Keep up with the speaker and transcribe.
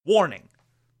Warning: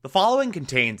 the following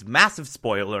contains massive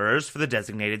spoilers for the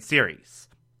designated series.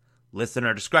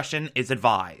 Listener discretion is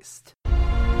advised.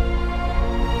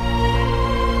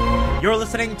 You're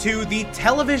listening to the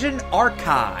Television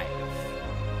Archive,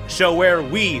 a show where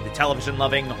we, the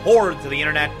television-loving hordes of the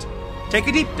internet, take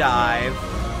a deep dive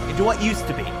into what used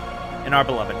to be in our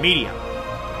beloved medium.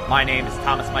 My name is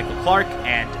Thomas Michael Clark,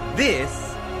 and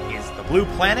this is The Blue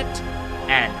Planet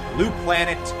and Blue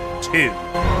Planet 2.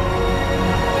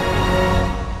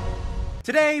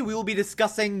 Today we will be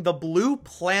discussing The Blue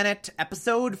Planet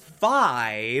Episode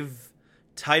 5,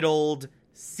 titled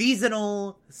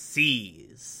Seasonal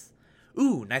Seas.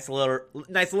 Ooh, nice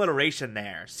alliteration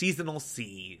there. Seasonal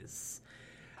Seas.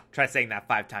 Try saying that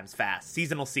 5 times fast.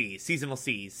 Seasonal Seas, Seasonal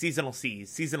Seas, Seasonal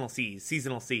Seas, Seasonal Seas,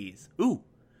 Seasonal Seas. Ooh,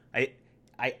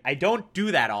 I don't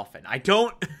do that often. I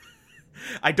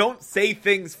don't say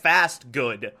things fast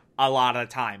good a lot of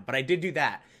the time, but I did do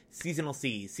that. Seasonal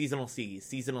Seas, Seasonal Seas,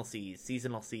 Seasonal Seas,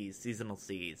 Seasonal Seas, Seasonal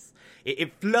Seas.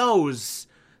 It flows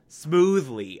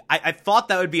smoothly. I thought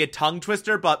that would be a tongue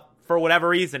twister, but for whatever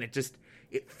reason,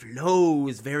 it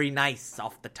flows very nice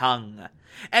off the tongue.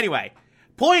 Anyway,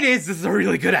 point is, this is a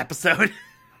really good episode.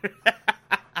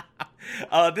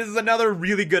 This is another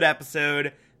really good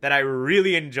episode that I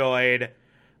really enjoyed.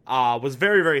 Was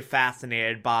very, very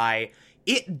fascinated by.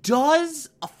 It does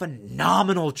a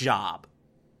phenomenal job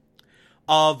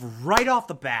of, right off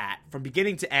the bat, from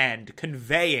beginning to end,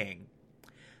 conveying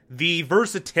the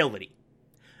versatility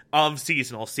of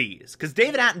Seasonal Seas. Because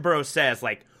David Attenborough says,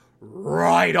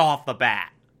 right off the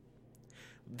bat,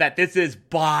 that this is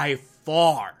by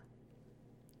far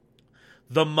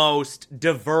the most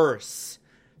diverse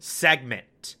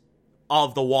segment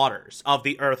of the waters, of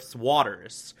the Earth's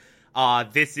waters.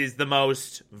 This is the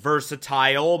most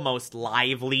versatile, most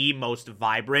lively, most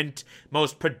vibrant,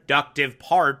 most productive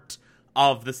part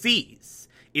of the seas,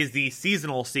 is the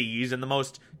seasonal seas and the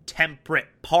most temperate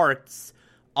parts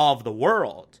of the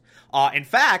world. In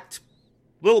fact,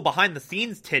 little behind the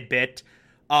scenes tidbit,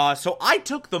 so I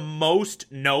took the most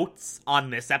notes on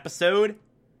this episode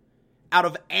out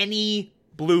of any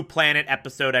Blue Planet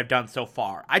episode I've done so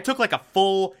far. I took a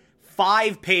full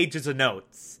 5 pages of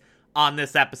notes on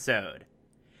this episode.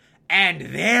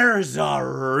 And there's a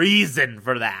reason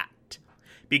for that.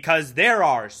 Because there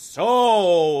are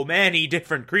so many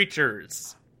different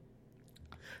creatures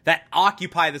that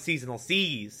occupy the seasonal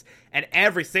seas, and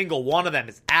every single one of them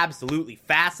is absolutely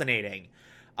fascinating.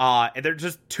 There's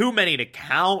just too many to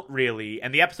count, really,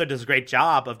 and the episode does a great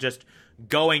job of just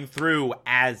going through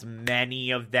as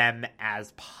many of them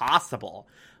as possible.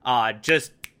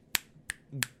 Just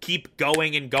keep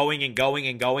going and going and going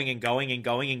and going and going and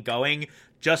going and going,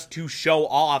 just to show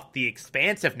off the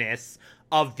expansiveness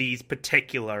of these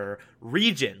particular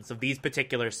regions, of these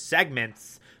particular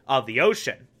segments of the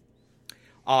ocean.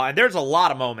 And there's a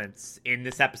lot of moments in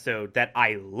this episode that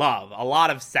I love. A lot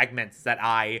of segments that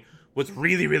I was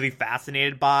really, really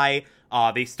fascinated by.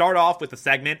 They start off with a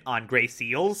segment on gray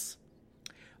seals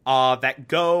that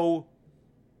go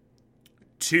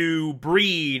to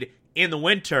breed in the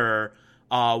winter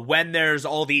when there's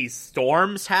all these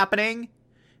storms happening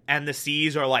and the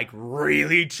seas are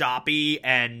really choppy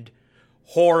and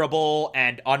horrible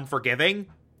and unforgiving.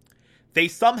 They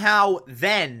somehow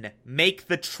then make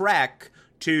the trek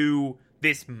to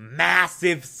this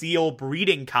massive seal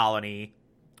breeding colony.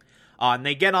 And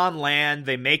they get on land,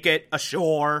 they make it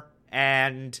ashore,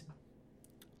 and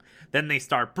then they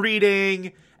start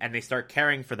breeding, and they start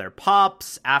caring for their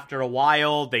pups. After a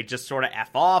while, they just sort of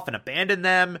F off and abandon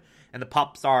them, and the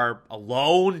pups are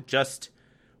alone, just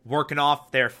working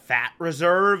off their fat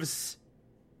reserves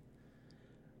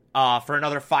for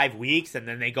another 5 weeks, and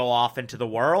then they go off into the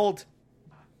world.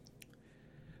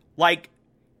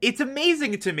 It's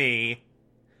amazing to me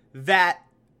that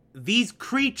these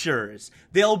creatures,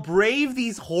 they'll brave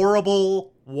these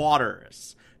horrible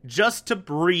waters just to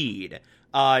breed,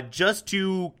 just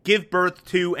to give birth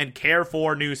to and care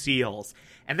for new seals.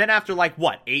 And then after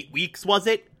 8 weeks was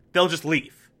it? They'll just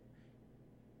leave.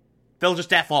 They'll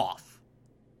just F off.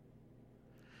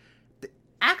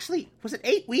 Actually, was it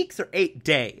 8 weeks or 8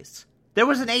 days? There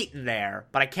was an 8 in there,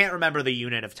 but I can't remember the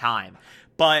unit of time.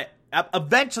 But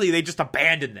eventually they just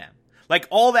abandon them.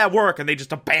 All that work, and they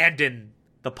just abandon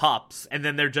the pups. And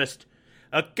then they're just,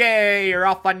 okay, you're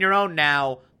off on your own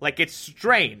now. It's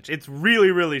strange. It's really,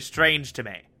 really strange to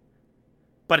me.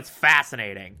 But it's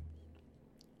fascinating.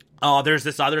 There's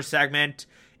this other segment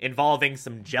involving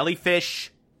some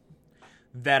jellyfish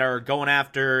that are going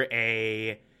after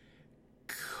a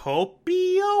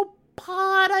copiopod,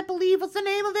 I believe was the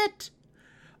name of it.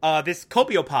 This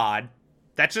copiopod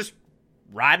that's just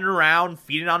riding around,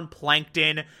 feeding on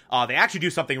plankton. They actually do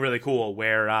something really cool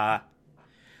where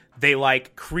they,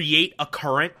 like, create a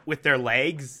current with their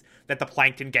legs that the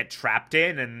plankton get trapped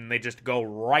in, and they just go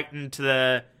right into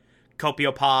the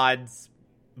copiopod's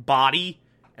body,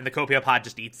 and the copiopod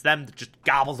just eats them, just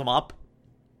gobbles them up.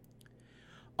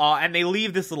 And they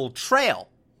leave this little trail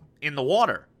in the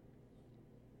water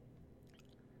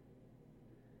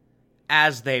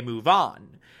as they move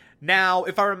on. Now,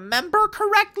 if I remember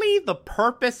correctly, the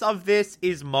purpose of this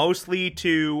is mostly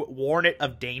to warn it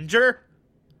of danger.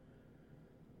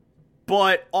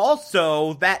 But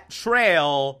also, that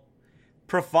trail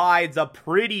provides a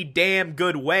pretty damn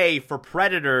good way for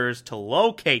predators to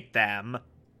locate them.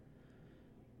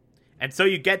 And so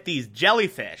you get these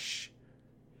jellyfish.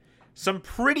 Some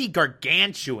pretty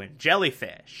gargantuan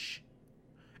jellyfish.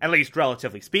 At least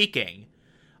relatively speaking.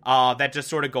 That just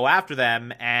sort of go after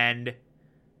them and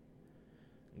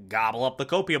gobble up the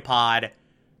copiopod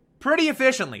pretty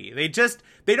efficiently. They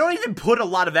don't even put a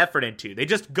lot of effort into. They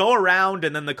just go around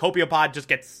and then the copiopod just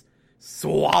gets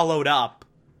swallowed up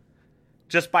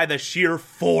just by the sheer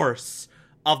force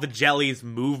of the jelly's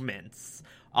movements.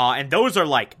 And those are,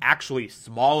 like, actually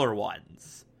smaller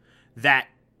ones that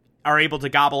are able to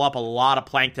gobble up a lot of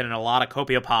plankton and a lot of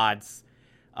copiopods.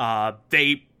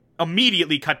 They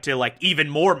immediately cut to, like, even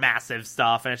more massive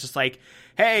stuff, and it's just like,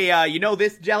 hey, you know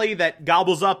this jelly that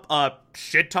gobbles up a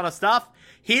shit ton of stuff?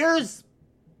 Here's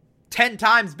 10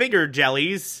 times bigger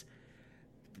jellies.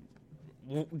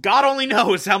 God only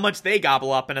knows how much they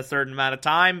gobble up in a certain amount of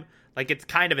time. Like, it's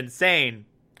kind of insane.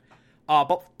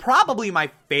 But probably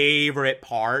my favorite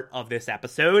part of this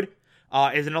episode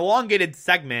is an elongated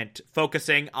segment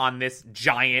focusing on this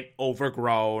giant,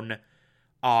 overgrown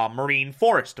marine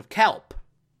forest of kelp.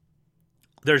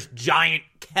 There's giant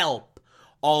kelp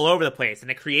all over the place, and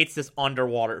it creates this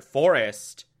underwater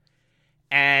forest.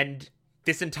 And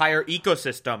this entire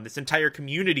ecosystem, this entire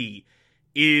community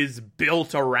is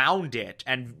built around it,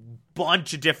 and a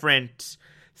bunch of different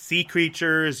sea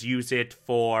creatures use it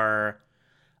for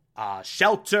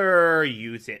shelter,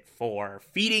 use it for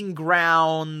feeding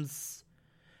grounds,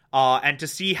 and to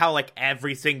see how, like,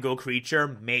 every single creature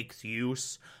makes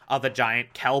use of the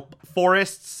giant kelp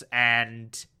forests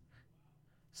and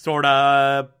sort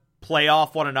of play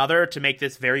off one another to make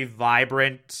this very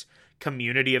vibrant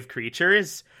community of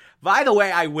creatures. By the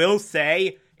way, I will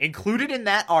say, included in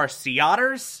that are sea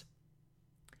otters.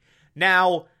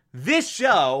 Now, this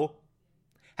show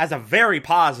has a very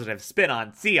positive spin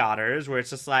on sea otters, where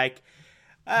it's just like,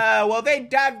 well, they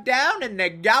dive down and they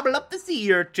gobble up the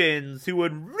sea urchins, who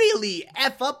would really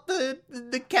F up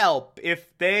the kelp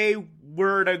if they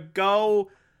were to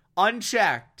go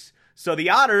unchecked. So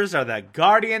the otters are the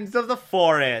guardians of the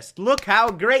forest. Look how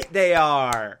great they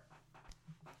are.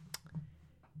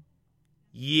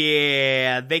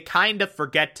 Yeah, they kind of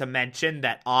forget to mention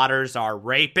that otters are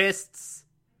rapists.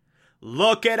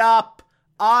 Look it up.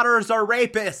 Otters are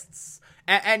rapists.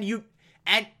 And you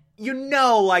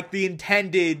know, like, the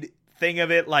intended thing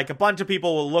of it, like, a bunch of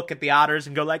people will look at the otters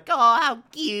and go like, oh, how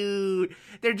cute.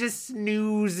 They're just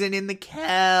snoozing in the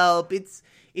kelp. It's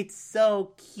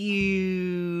so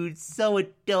cute, so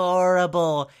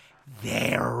adorable.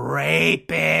 They're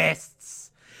rapists.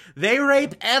 They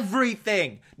rape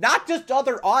everything. Not just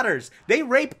other otters. They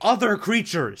rape other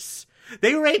creatures.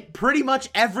 They rape pretty much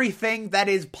everything that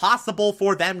is possible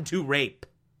for them to rape.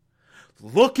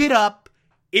 Look it up.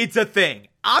 It's a thing.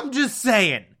 I'm just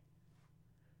saying.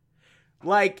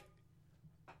 Like,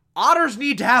 otters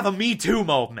need to have a Me Too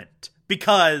movement.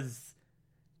 Because,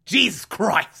 Jesus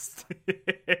Christ.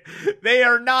 They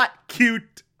are not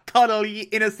cute, cuddly,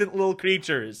 innocent little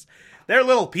creatures. They're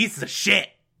little pieces of shit.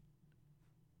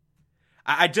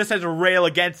 I just had to rail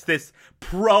against this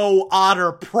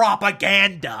pro-otter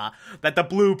propaganda that the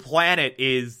Blue Planet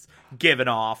is giving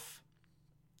off.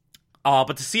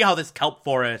 But to see how this kelp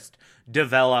forest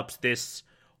develops this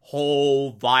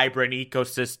whole vibrant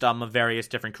ecosystem of various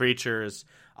different creatures,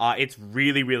 it's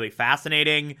really, really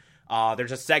fascinating.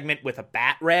 There's a segment with a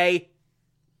bat ray.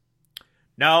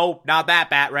 No, not that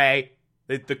Bat Ray.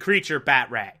 The creature Bat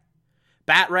Ray.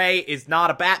 Bat Ray is not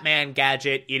a Batman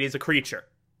gadget. It is a creature.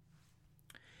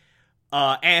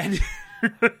 And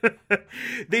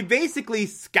they basically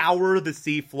scour the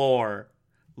seafloor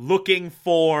looking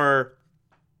for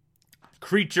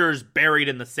creatures buried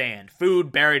in the sand.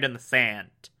 Food buried in the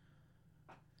sand.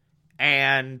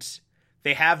 And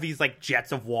they have these, like,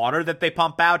 jets of water that they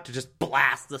pump out to just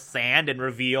blast the sand and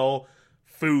reveal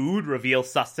food, reveal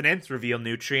sustenance, reveal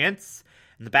nutrients,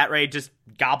 and the bat ray just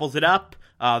gobbles it up.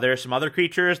 There are some other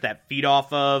creatures that feed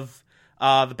off of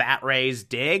the bat ray's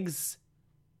digs.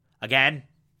 Again,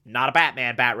 not a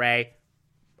Batman bat ray.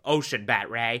 ocean bat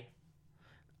ray.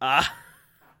 Uh,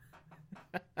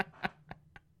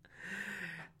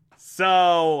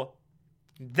 so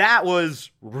that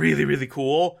was really, really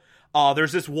cool.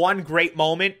 There's this one great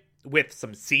moment with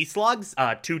some sea slugs,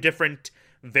 2 different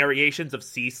variations of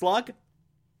sea slug.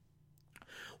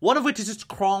 One of which is just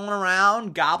crawling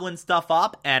around, gobbling stuff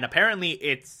up, and apparently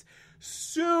it's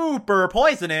super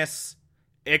poisonous,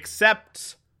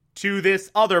 except to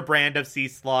this other brand of sea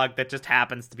slug that just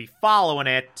happens to be following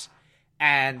it.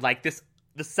 And like the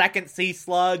second sea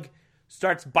slug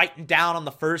starts biting down on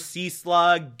the first sea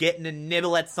slug, getting a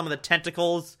nibble at some of the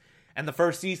tentacles, and the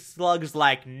first sea slug is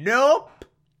like, nope!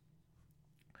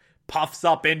 Puffs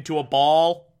up into a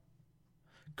ball,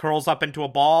 curls up into a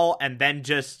ball, and then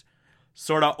just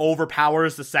sort of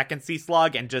overpowers the second sea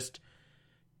slug and just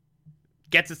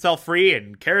gets itself free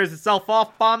and carries itself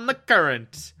off on the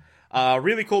current.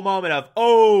 Really cool moment of,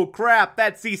 oh crap,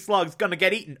 that sea slug's gonna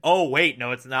get eaten. Oh wait,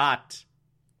 no it's not.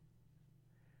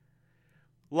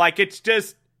 Like, it's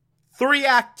just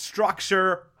 3-act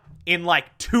structure in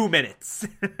like 2 minutes.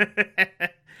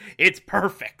 It's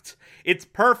perfect. It's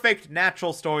perfect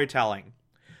natural storytelling.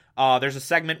 There's a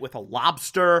segment with a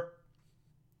lobster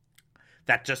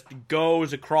that just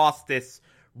goes across this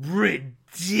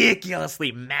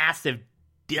ridiculously massive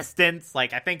distance.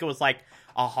 Like, I think it was like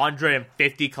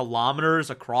 150 kilometers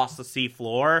across the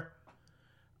seafloor,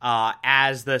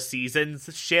 as the seasons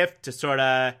shift to sort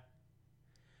of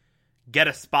get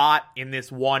a spot in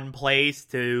this one place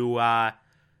to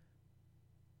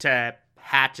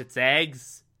hatch its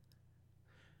eggs.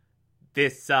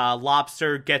 This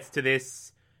lobster gets to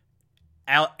this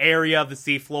area of the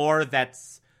seafloor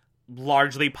that's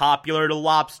largely popular to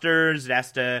lobsters. It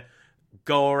has to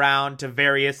go around to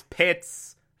various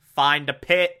pits, find a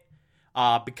pit.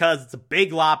 Because it's a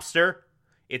big lobster,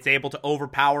 it's able to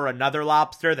overpower another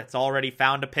lobster that's already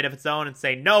found a pit of its own and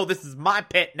say, no, this is my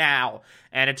pit now.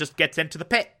 And it just gets into the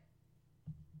pit.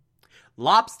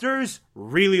 Lobsters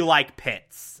really like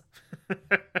pits.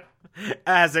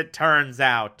 As it turns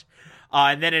out.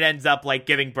 And then it ends up, like,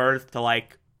 giving birth to,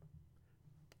 like,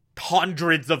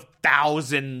 hundreds of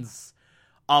thousands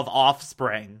of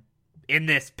offspring in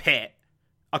this pit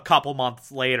a couple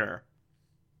months later.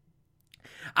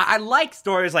 I like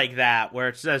stories like that, where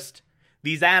it's just,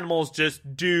 these animals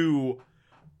just do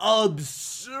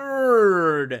absurd,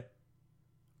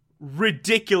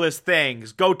 ridiculous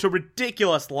things, go to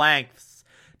ridiculous lengths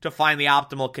to find the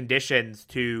optimal conditions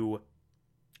to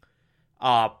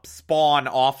spawn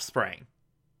offspring.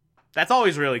 That's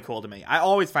always really cool to me. I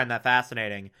always find that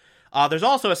fascinating. There's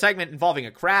also a segment involving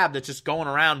a crab that's just going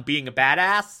around being a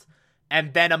badass,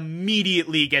 and then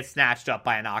immediately gets snatched up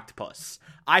by an octopus.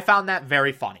 I found that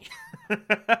very funny.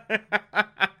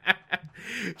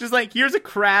 Just like, here's a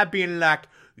crab being like,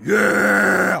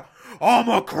 yeah, I'm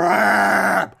a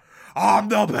crab. I'm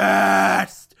the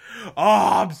best.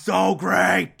 Oh, I'm so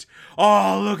great.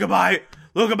 Oh, look at my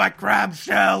crab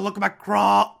shell. Look at my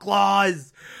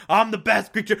claws. I'm the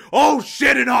best creature. Oh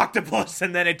shit, an octopus.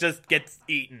 And then it just gets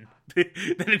eaten. Then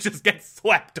it just gets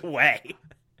swept away.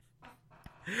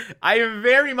 I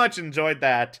very much enjoyed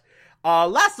that.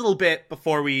 Last little bit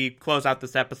before we close out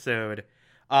this episode.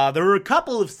 There were a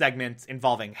couple of segments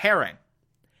involving herring.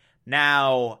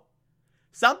 Now,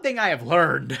 something I have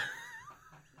learned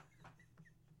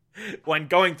when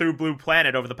going through Blue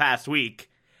Planet over the past week,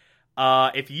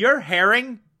 if you're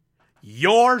herring,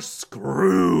 you're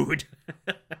screwed.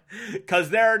 Because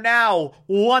there are now,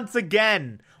 once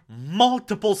again,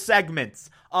 multiple segments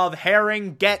of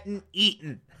herring getting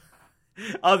eaten.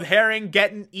 Of herring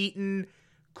getting eaten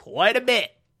quite a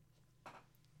bit.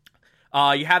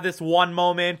 You have this one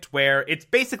moment where it's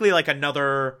basically like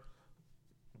another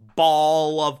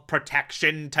ball of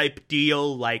protection type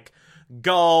deal. Like,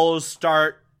 gulls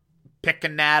start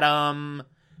picking at them.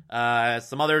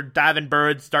 Some other diving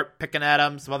birds start picking at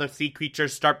them. Some other sea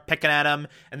creatures start picking at them.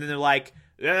 And then they're like,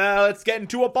 let's get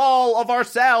into a ball of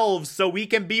ourselves so we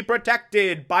can be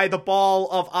protected by the ball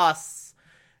of us.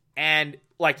 And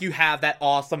like, you have that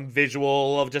awesome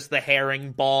visual of just the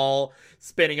herring ball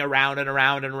spinning around and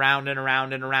around and around and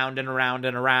around and around and around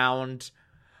and around.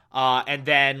 And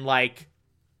then, like,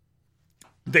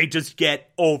 they just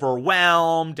get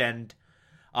overwhelmed, and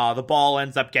the ball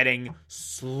ends up getting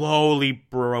slowly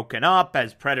broken up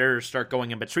as predators start going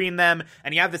in between them.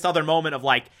 And you have this other moment of,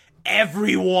 like,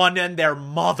 everyone and their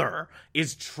mother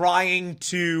is trying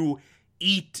to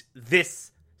eat this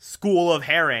school of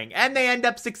herring, and they end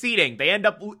up succeeding. They end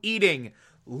up eating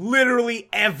literally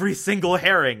every single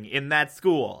herring in that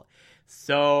school.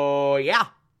 So, yeah.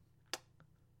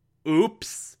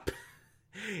 Oops.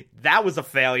 That was a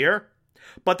failure.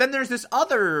 But then there's this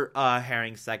other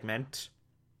herring segment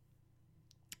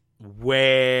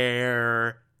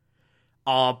where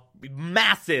a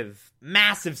massive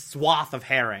swath of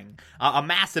herring, a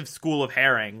massive school of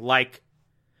herring, like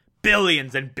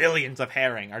billions and billions of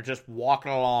herring are just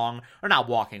walking along, or not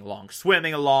walking along,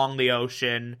 swimming along the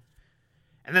ocean.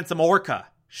 And then some orca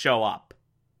show up.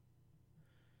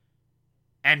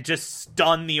 And just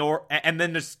stun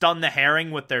the herring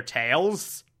with their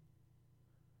tails.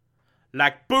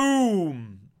 Like,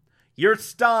 boom! You're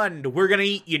stunned. We're gonna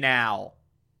eat you now.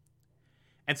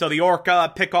 And so the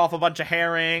orca pick off a bunch of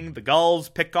herring. The gulls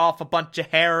pick off a bunch of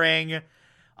herring.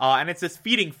 And it's this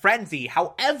feeding frenzy.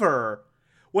 However,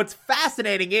 what's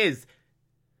fascinating is,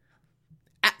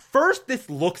 at first this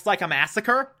looks like a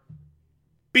massacre.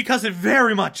 Because it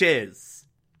very much is.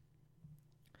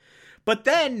 But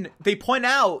then they point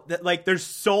out that, like, there's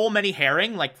so many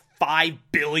herring, like 5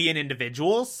 billion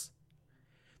individuals.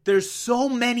 There's so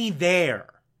many there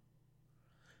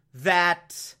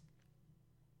that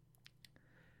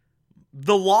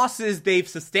the losses they've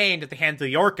sustained at the hands of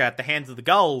the orca, at the hands of the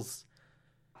gulls,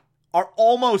 are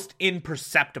almost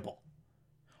imperceptible,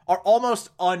 are almost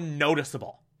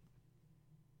unnoticeable.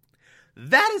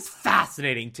 That is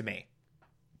fascinating to me.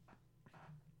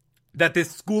 That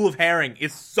this school of herring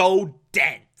is so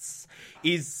dense,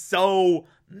 is so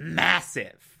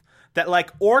massive, that,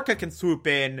 like, orca can swoop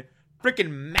in, freaking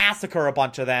massacre a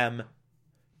bunch of them,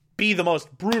 be the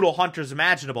most brutal hunters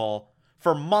imaginable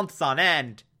for months on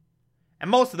end, and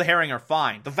most of the herring are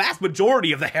fine. The vast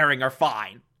majority of the herring are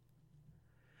fine.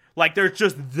 Like, there's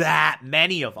just that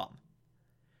many of them.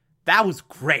 That was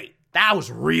great. That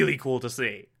was really cool to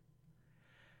see.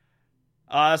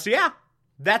 So yeah,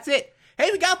 that's it. Hey,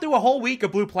 we got through a whole week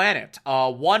of Blue Planet.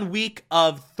 1 week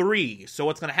of 3. So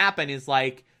what's going to happen is,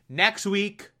 like, next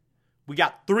week, we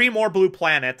got 3 more Blue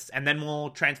Planets, and then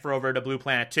we'll transfer over to Blue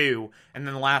Planet 2, and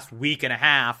then the last week and a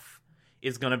half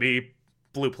is going to be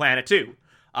Blue Planet 2.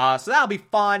 So that'll be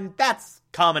fun. That's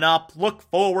coming up. Look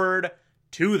forward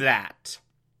to that.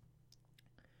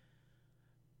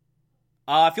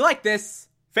 If you like this,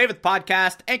 favorite the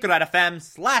podcast,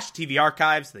 anchor.fm/TV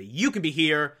archives, so that you can be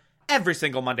here every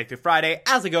single Monday through Friday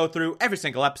as I go through every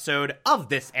single episode of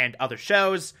this and other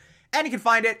shows. And you can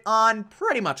find it on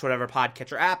pretty much whatever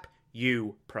podcatcher app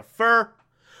you prefer.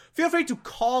 Feel free to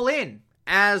call in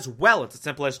as well. It's as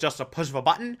simple as just a push of a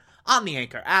button on the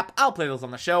Anchor app. I'll play those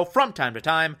on the show from time to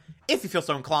time if you feel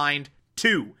so inclined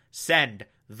to send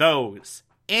those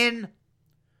in.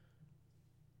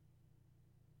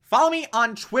 Follow me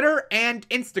on Twitter and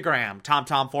Instagram,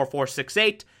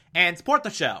 TomTom4468, and support the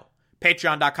show.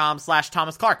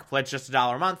 Patreon.com/Thomas Clark. Pledge just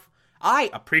 $1 a month. I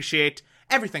appreciate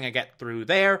everything I get through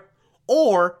there.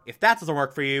 Or, if that doesn't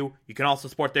work for you, you can also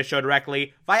support this show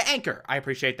directly via Anchor. I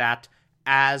appreciate that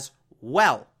as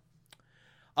well.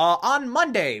 On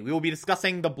Monday, we will be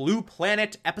discussing the Blue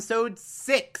Planet Episode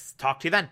 6. Talk to you then.